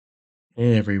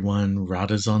Hey everyone,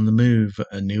 Ratta's on the move.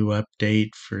 A new update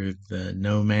for the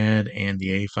Nomad and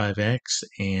the A5X,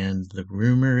 and the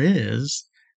rumor is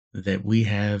that we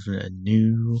have a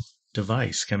new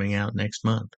device coming out next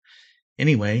month.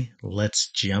 Anyway, let's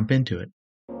jump into it.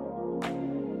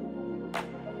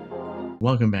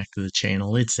 Welcome back to the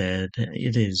channel. It's Ed.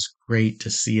 It is great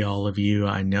to see all of you.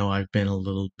 I know I've been a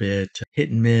little bit hit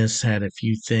and miss, had a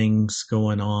few things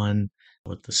going on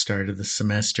with the start of the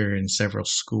semester in several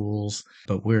schools,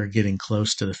 but we're getting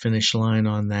close to the finish line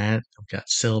on that. I've got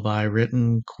syllabi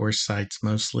written, course sites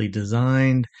mostly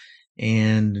designed,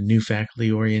 and new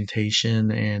faculty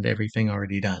orientation and everything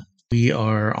already done. We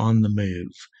are on the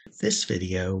move. This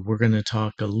video, we're going to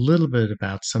talk a little bit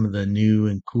about some of the new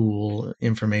and cool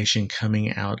information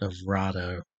coming out of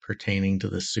Ratta pertaining to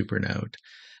the Supernote.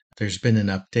 There's been an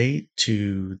update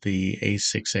to the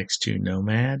A6X2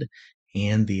 Nomad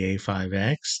and the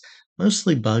A5X,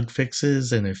 mostly bug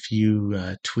fixes and a few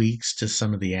tweaks to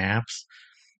some of the apps.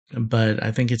 But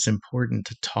I think it's important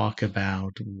to talk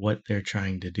about what they're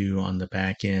trying to do on the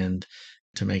back end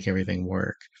to make everything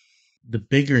work. The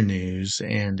bigger news,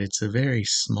 and it's a very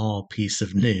small piece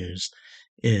of news,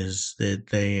 is that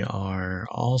they are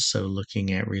also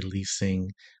looking at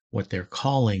releasing what they're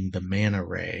calling the Manta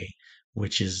Ray,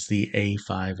 which is the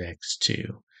A5X2.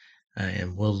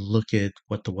 And we'll look at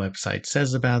what the website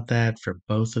says about that for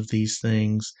both of these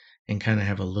things and kind of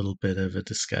have a little bit of a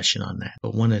discussion on that.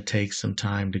 But want to take some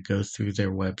time to go through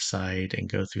their website and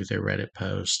go through their Reddit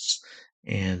posts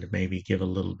and maybe give a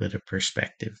little bit of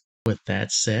perspective. With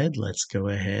that said, let's go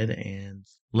ahead and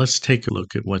let's take a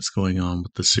look at what's going on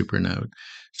with the Supernote.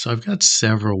 So I've got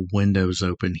several windows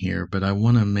open here, but I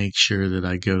want to make sure that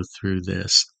I go through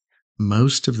this.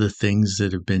 Most of the things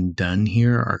that have been done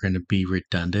here are going to be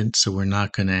redundant, so we're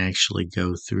not going to actually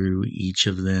go through each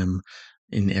of them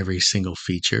in every single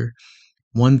feature.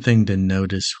 One thing to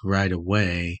notice right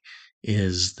away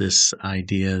is this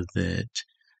idea that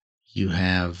you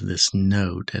have this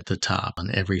note at the top on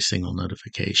every single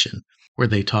notification where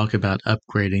they talk about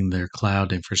upgrading their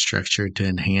cloud infrastructure to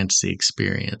enhance the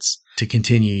experience. To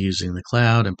continue using the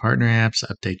cloud and partner apps,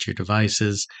 update your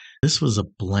devices. This was a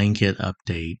blanket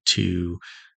update to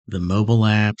the mobile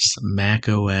apps, Mac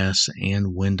OS,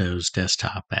 and Windows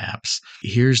desktop apps.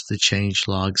 Here's the change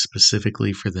log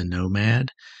specifically for the Nomad.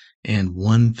 And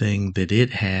one thing that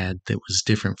it had that was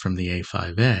different from the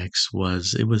A5X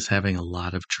was it was having a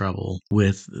lot of trouble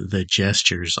with the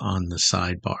gestures on the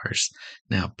sidebars.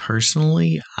 Now,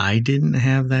 personally, I didn't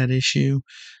have that issue,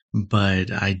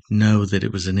 but I know that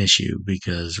it was an issue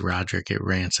because Roderick at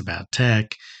Rants About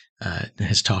Tech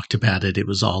has talked about it. It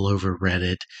was all over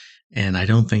Reddit, and I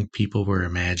don't think people were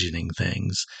imagining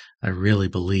things. I really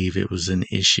believe it was an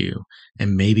issue.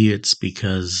 And maybe it's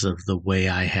because of the way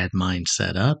I had mine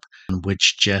set up, and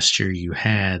which gesture you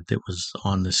had that was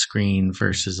on the screen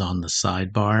versus on the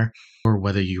sidebar, or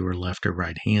whether you were left or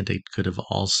right handed could have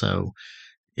also,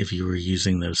 if you were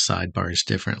using those sidebars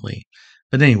differently.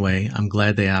 But anyway, I'm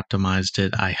glad they optimized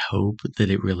it. I hope that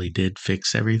it really did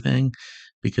fix everything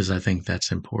because I think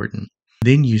that's important.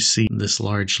 Then you see this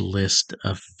large list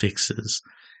of fixes.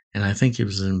 And I think it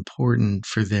was important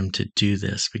for them to do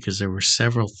this because there were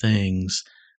several things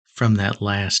from that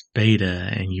last beta,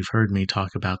 and you've heard me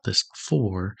talk about this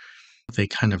before. They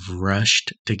kind of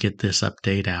rushed to get this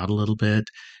update out a little bit,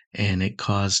 and it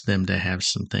caused them to have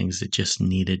some things that just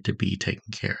needed to be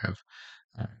taken care of.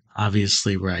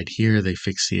 Obviously, right here, they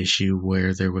fixed the issue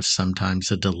where there was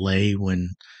sometimes a delay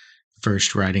when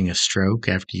first writing a stroke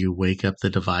after you wake up the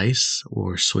device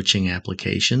or switching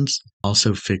applications.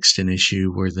 Also fixed an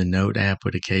issue where the Note app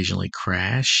would occasionally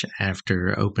crash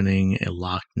after opening a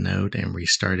locked note and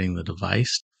restarting the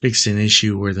device. Fixed an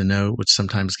issue where the note would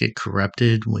sometimes get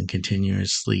corrupted when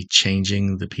continuously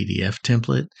changing the PDF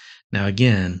template. Now,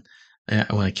 again, I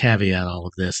want to caveat all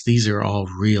of this. These are all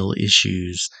real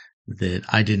issues that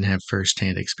I didn't have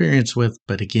firsthand experience with,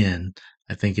 but again,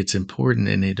 I think it's important,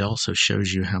 and it also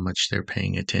shows you how much they're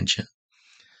paying attention.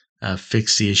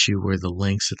 Fix the issue where the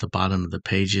links at the bottom of the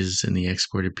pages in the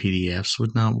exported PDFs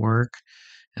would not work.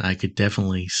 And I could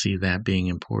definitely see that being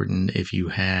important if you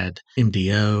had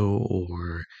MDO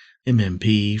or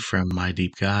MMP from My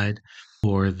Deep Guide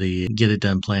or the Get It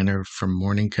Done Planner from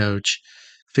Morning Coach.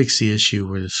 Fix the issue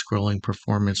where the scrolling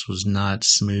performance was not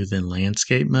smooth in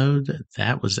landscape mode.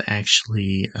 That was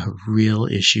actually a real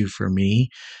issue for me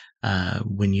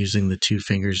when using the two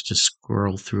fingers to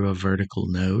scroll through a vertical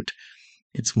note.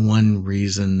 It's one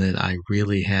reason that I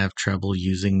really have trouble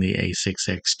using the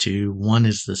A6X2. One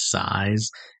is the size,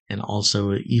 and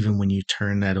also even when you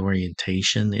turn that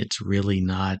orientation, it's really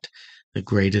not the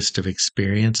greatest of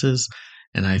experiences.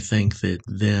 And I think that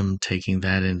them taking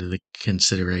that into the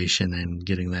consideration and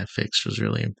getting that fixed was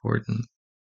really important.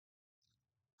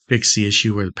 Fix the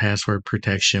issue where the password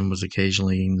protection was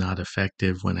occasionally not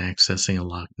effective when accessing a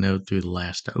locked note through the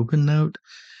last open note.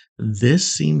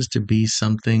 This seems to be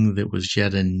something that was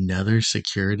yet another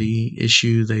security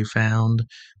issue they found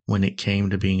when it came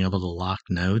to being able to lock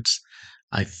notes.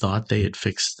 I thought they had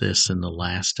fixed this in the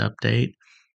last update,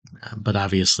 but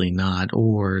obviously not,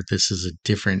 or this is a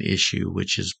different issue,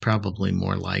 which is probably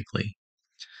more likely.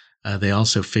 They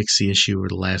also fixed the issue where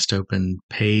the last open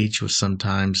page was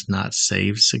sometimes not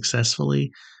saved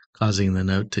successfully, causing the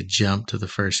note to jump to the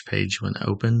first page when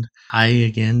opened. I,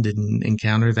 again, didn't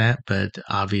encounter that, but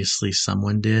obviously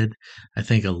someone did. I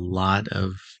think a lot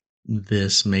of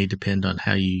this may depend on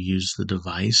how you use the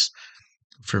device.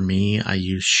 For me, I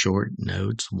use short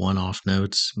notes, one-off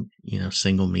notes,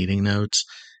 single meeting notes,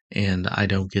 and I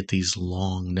don't get these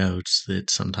long notes that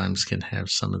sometimes can have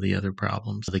some of the other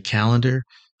problems. The calendar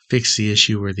fixed the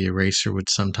issue where the eraser would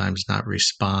sometimes not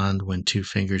respond when two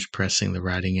fingers pressing the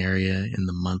writing area in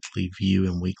the monthly view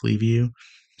and weekly view.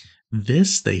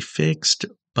 This they fixed,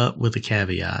 but with a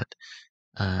caveat.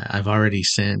 I've already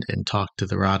sent and talked to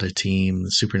the Ratta team.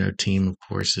 The Supernote team, of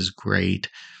course, is great.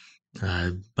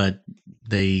 But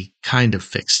they kind of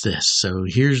fixed this. So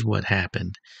here's what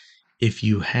happened. If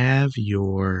you have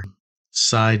your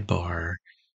sidebar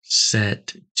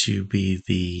set to be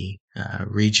the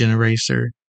region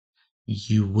eraser,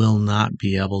 you will not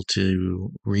be able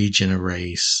to region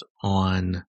erase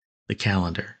on the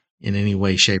calendar in any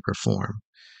way, shape, or form.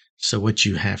 So what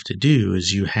you have to do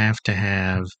is you have to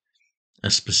have a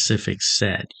specific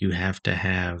set. You have to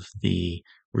have the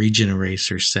region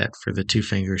eraser set for the two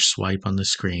finger swipe on the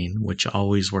screen, which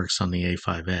always works on the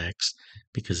A5X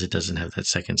because it doesn't have that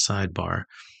second sidebar.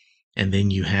 And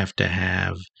then you have to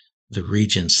have the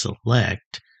region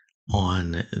select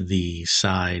on the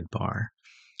sidebar.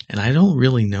 And I don't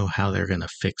really know how they're going to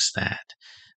fix that.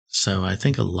 So I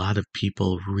think a lot of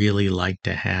people really like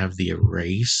to have the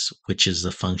erase, which is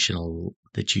the functional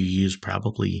that you use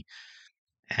probably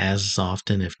as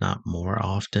often, if not more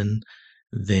often,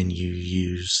 than you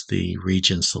use the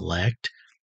region select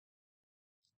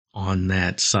on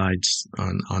that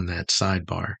on that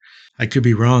sidebar. I could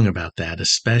be wrong about that,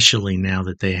 especially now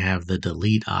that they have the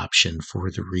delete option for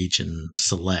the region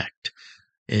select.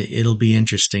 It'll be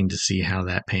interesting to see how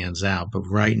that pans out. But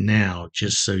right now,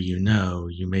 just so you know,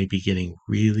 you may be getting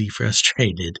really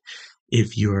frustrated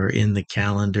if you're in the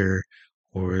calendar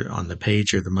or on the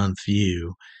page or the month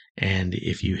view. And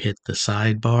if you hit the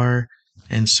sidebar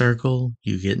and circle,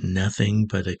 you get nothing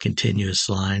but a continuous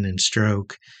line and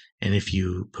stroke. And if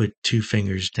you put two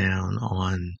fingers down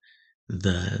on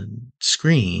the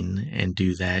screen and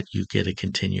do that, you get a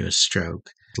continuous stroke.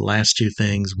 The last two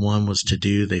things, one was to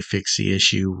do, they fixed the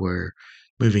issue where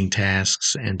moving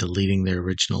tasks and deleting their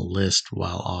original list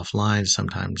while offline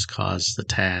sometimes caused the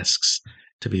tasks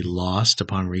to be lost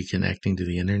upon reconnecting to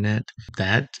the internet.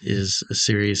 That is a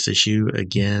serious issue.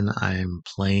 Again, I am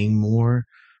playing more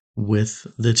with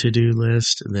the to-do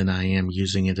list than I am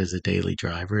using it as a daily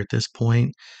driver at this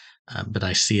point. But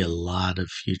I see a lot of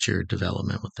future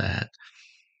development with that.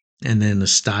 And then the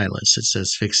stylus, it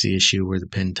says fix the issue where the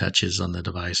pen touches on the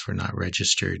device were not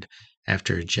registered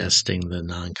after adjusting the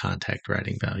non-contact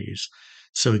writing values.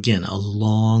 So again, a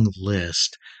long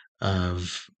list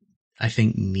of, I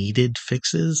think, needed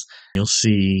fixes. You'll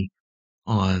see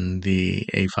on the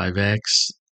A5X,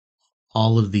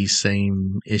 all of these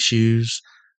same issues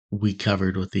we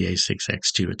covered with the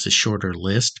A6X2. It's a shorter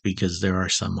list because there are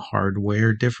some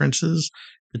hardware differences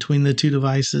between the two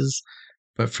devices,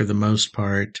 but for the most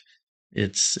part,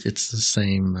 it's the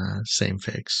same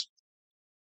fix.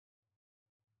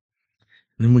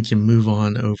 And then we can move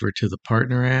on over to the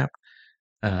partner app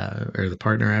or the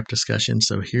partner app discussion.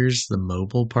 So here's the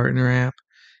mobile partner app.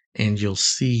 And you'll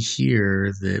see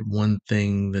here that one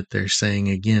thing that they're saying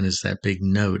again is that big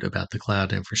note about the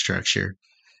cloud infrastructure.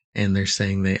 And they're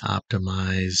saying they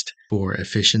optimized for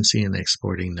efficiency in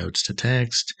exporting notes to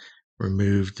text,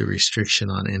 removed the restriction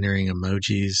on entering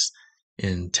emojis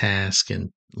in task and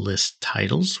list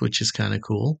titles, which is kind of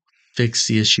cool. Fixed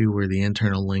the issue where the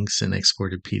internal links in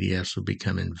exported PDFs would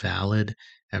become invalid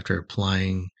after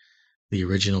applying the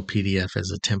original PDF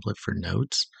as a template for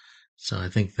notes. So I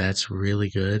think that's really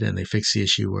good. And they fixed the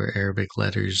issue where Arabic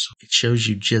letters, it shows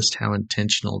you just how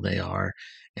intentional they are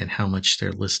and how much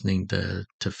they're listening to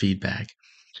feedback.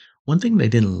 One thing they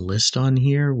didn't list on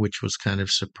here, which was kind of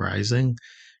surprising,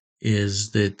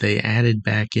 is that they added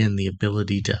back in the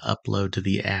ability to upload to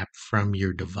the app from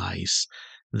your device.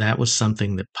 That was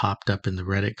something that popped up in the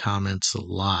Reddit comments a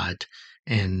lot.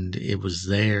 and it was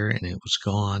there and it was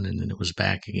gone and then it was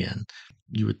back again.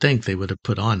 You would think they would have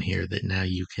put on here that now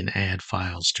you can add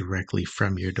files directly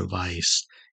from your device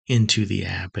into the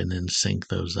app and then sync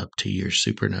those up to your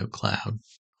Supernote Cloud.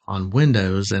 On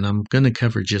Windows, and I'm going to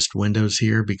cover just Windows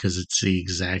here because it's the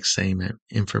exact same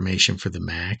information for the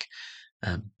Mac,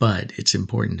 but it's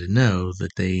important to know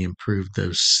that they improved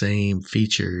those same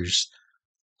features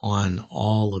on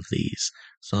all of these.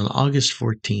 So on August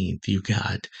 14th, you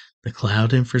got the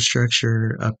cloud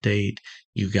infrastructure update,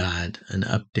 you got an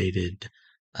updated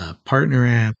partner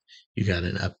app, you got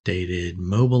an updated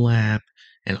mobile app,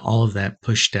 and all of that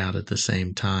pushed out at the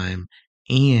same time.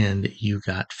 And you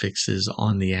got fixes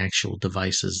on the actual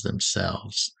devices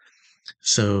themselves.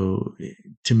 So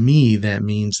to me, that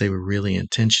means they were really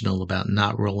intentional about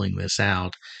not rolling this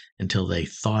out until they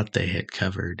thought they had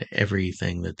covered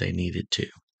everything that they needed to.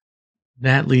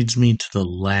 That leads me to the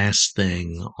last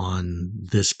thing on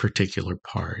this particular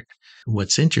part.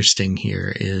 What's interesting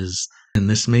here is, and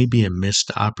this may be a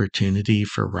missed opportunity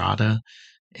for Ratta,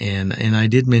 and I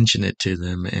did mention it to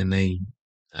them, and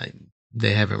I,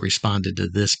 they haven't responded to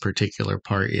this particular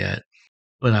part yet.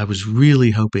 But I was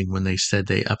really hoping when they said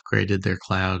they upgraded their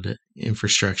cloud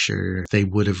infrastructure, they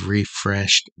would have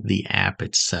refreshed the app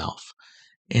itself.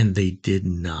 And they did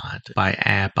not. By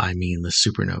app, I mean the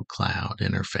Supernote Cloud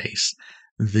interface.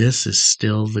 This is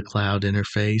still the cloud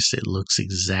interface. It looks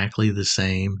exactly the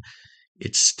same.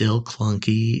 It's still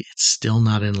clunky. It's still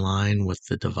not in line with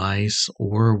the device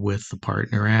or with the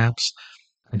partner apps.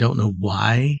 I don't know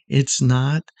why it's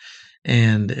not.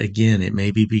 And again, it may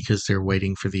be because they're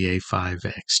waiting for the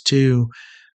A5X2,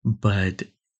 but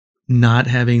not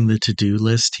having the to-do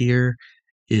list here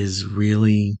is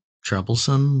really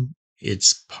troublesome.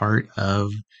 It's part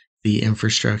of the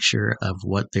infrastructure of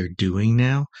what they're doing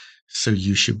now. So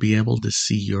you should be able to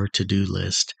see your to-do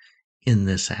list in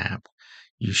this app.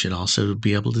 You should also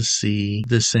be able to see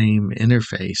the same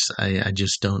interface. I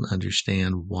just don't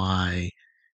understand why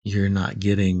you're not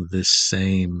getting this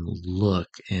same look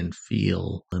and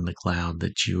feel in the cloud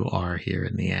that you are here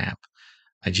in the app.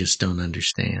 I just don't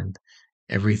understand.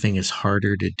 Everything is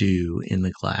harder to do in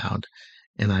the cloud.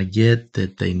 And I get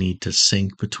that they need to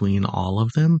sync between all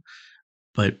of them,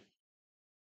 but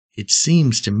it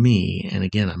seems to me, and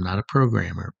again, I'm not a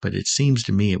programmer, but it seems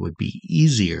to me it would be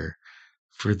easier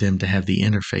for them to have the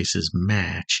interfaces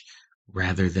match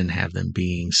rather than have them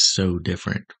being so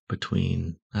different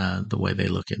between the way they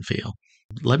look and feel.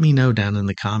 Let me know down in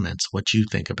the comments what you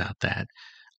think about that.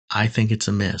 I think it's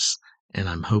a miss, and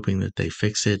I'm hoping that they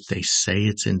fix it. They say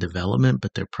it's in development,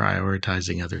 but they're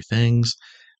prioritizing other things.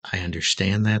 I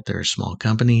understand that they're a small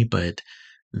company, but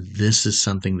this is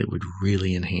something that would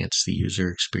really enhance the user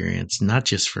experience, not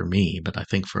just for me, but I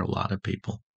think for a lot of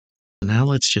people. Now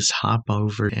let's just hop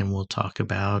over and we'll talk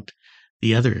about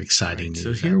the other exciting news.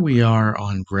 So here we are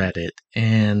on Reddit,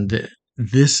 and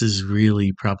this is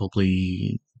really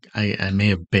probably, I may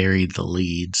have buried the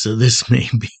lead, so this may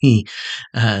be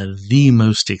the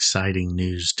most exciting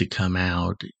news to come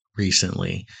out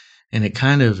recently. And it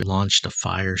kind of launched a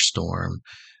firestorm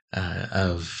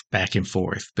of back and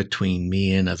forth between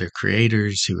me and other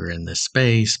creators who are in this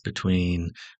space, between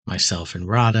myself and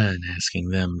Ratta, and asking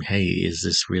them, hey, is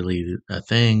this really a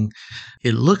thing?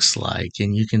 It looks like,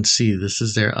 and you can see this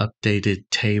is their updated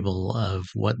table of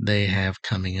what they have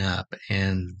coming up.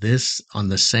 And this, on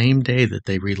the same day that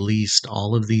they released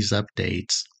all of these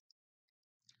updates,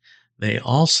 they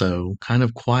also kind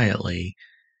of quietly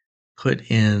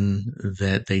put in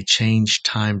that they changed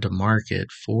time to market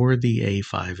for the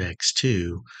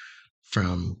A5X2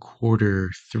 from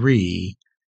Q3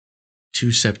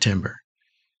 to September.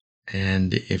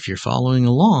 And if you're following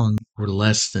along, we're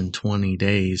less than 20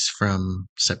 days from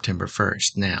September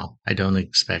 1st. Now, I don't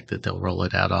expect that they'll roll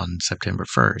it out on September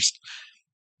 1st,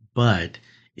 but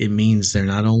it means they're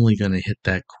not only going to hit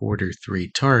that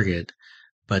Q3 target,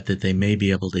 but that they may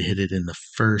be able to hit it in the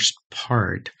first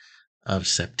part of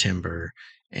September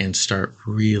and start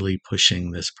really pushing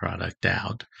this product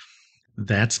out.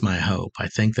 That's my hope. I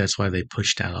think that's why they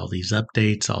pushed out all these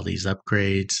updates, all these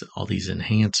upgrades, all these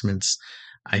enhancements.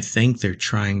 I think they're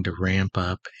trying to ramp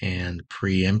up and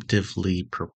preemptively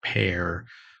prepare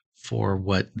for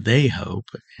what they hope,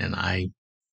 and I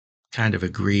kind of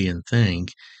agree and think,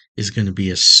 is going to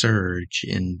be a surge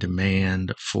in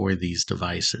demand for these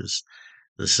devices.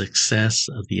 The success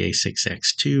of the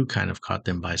A6X2 kind of caught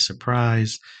them by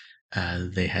surprise.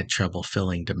 They had trouble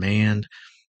filling demand.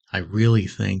 I really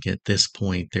think at this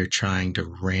point they're trying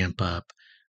to ramp up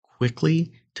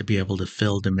quickly to be able to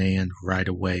fill demand right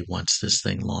away once this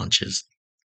thing launches.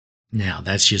 Now,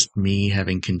 that's just me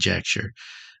having conjecture,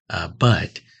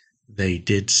 but they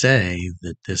did say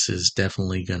that this is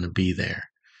definitely going to be there.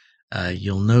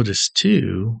 You'll notice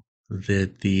too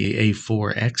that the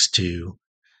A4X2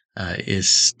 is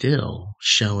still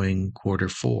showing quarter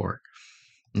 4.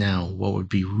 Now, what would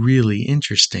be really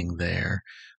interesting there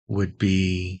would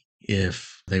be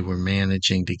if they were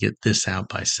managing to get this out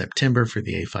by September for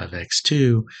the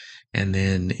A5X2, and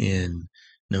then in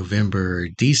November or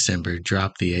December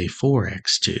drop the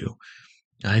A4X2.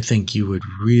 I think you would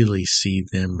really see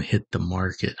them hit the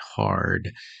market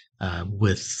hard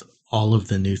with all of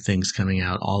the new things coming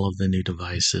out, all of the new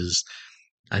devices.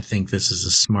 I think this is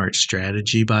a smart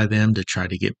strategy by them to try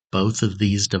to get both of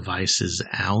these devices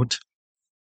out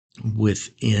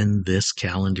within this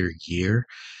calendar year.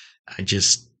 I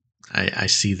just I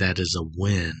see that as a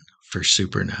win for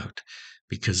Supernote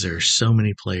because there are so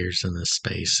many players in this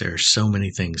space. There are so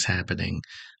many things happening.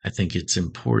 I think it's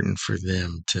important for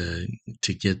them to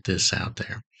get this out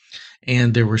there.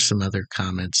 And there were some other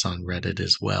comments on Reddit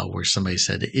as well where somebody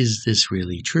said, "Is this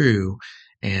really true?"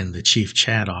 And the chief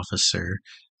chat officer,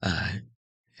 uh,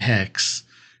 Hex,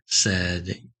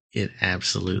 said it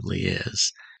absolutely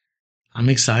is. I'm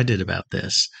excited about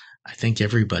this. I think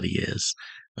everybody is.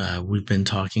 We've been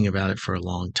talking about it for a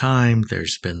long time.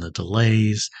 There's been the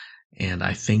delays, and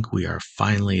I think we are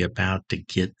finally about to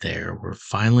get there. We're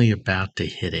finally about to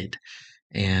hit it.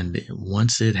 And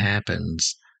once it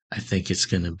happens, I think it's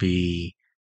going to be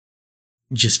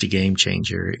just a game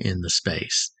changer in the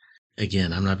space.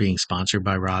 Again, I'm not being sponsored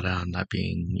by Ratta. I'm not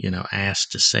being,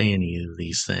 asked to say any of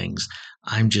these things.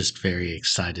 I'm just very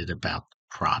excited about the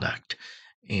product,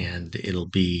 and it'll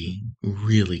be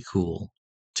really cool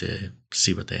to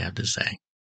see what they have to say.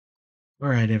 All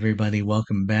right, everybody,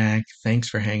 welcome back. Thanks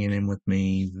for hanging in with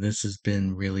me. This has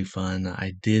been really fun.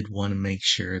 I did want to make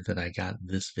sure that I got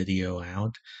this video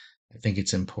out. I think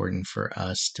it's important for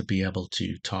us to be able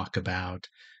to talk about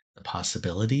the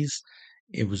possibilities.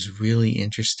 It was really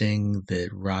interesting that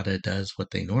Rada does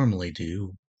what they normally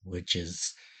do, which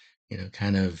is,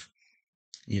 kind of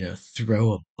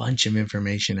throw a bunch of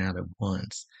information out at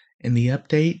once. And the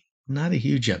update, not a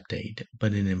huge update,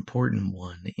 but an important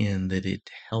one in that it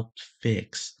helped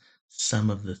fix some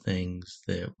of the things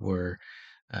that were,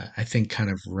 I think, kind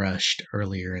of rushed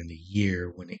earlier in the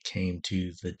year when it came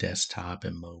to the desktop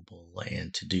and mobile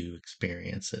and to do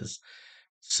experiences.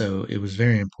 So it was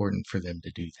very important for them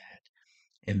to do that.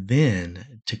 And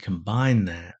then to combine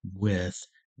that with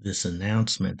this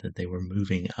announcement that they were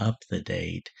moving up the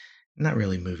date, not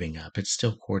really moving up, it's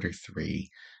still quarter 3,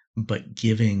 but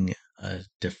giving a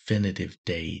definitive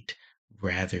date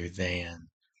rather than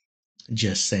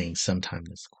just saying sometime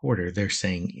this quarter. They're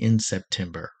saying in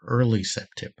September, early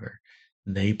September,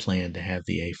 they plan to have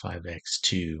the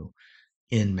A5X2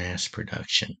 in mass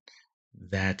production.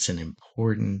 That's an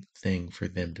important thing for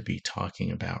them to be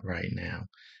talking about right now,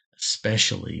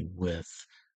 especially with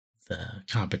the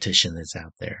competition that's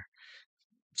out there.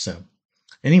 So,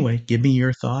 anyway, give me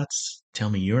your thoughts.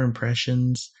 Tell me your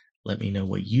impressions. Let me know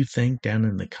what you think down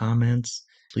in the comments.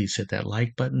 Please hit that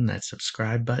like button, that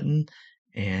subscribe button.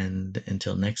 And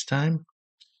until next time,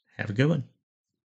 have a good one.